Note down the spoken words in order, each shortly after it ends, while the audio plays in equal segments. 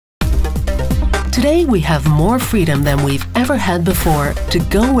Today we have more freedom than we've ever had before to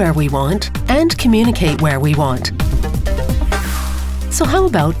go where we want and communicate where we want. So how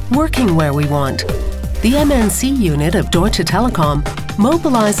about working where we want? The MNC unit of Deutsche Telekom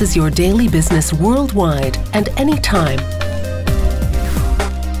mobilizes your daily business worldwide and anytime.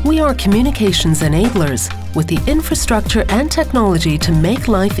 We are communications enablers with the infrastructure and technology to make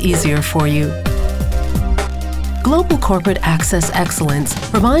life easier for you. Global Corporate Access Excellence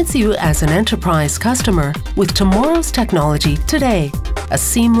provides you as an enterprise customer with tomorrow's technology today. A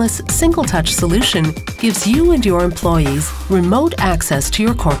seamless, single-touch solution gives you and your employees remote access to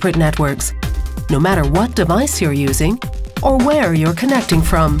your corporate networks, no matter what device you're using or where you're connecting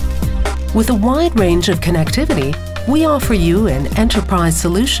from. With a wide range of connectivity, we offer you an enterprise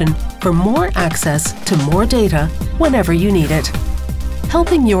solution for more access to more data whenever you need it,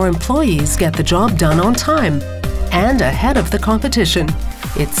 helping your employees get the job done on time and ahead of the competition.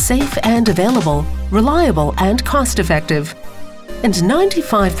 It's safe and available, reliable and cost-effective. And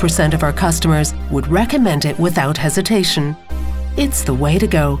 95% of our customers would recommend it without hesitation. It's the way to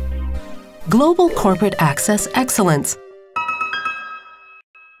go. Global Corporate Access Excellence.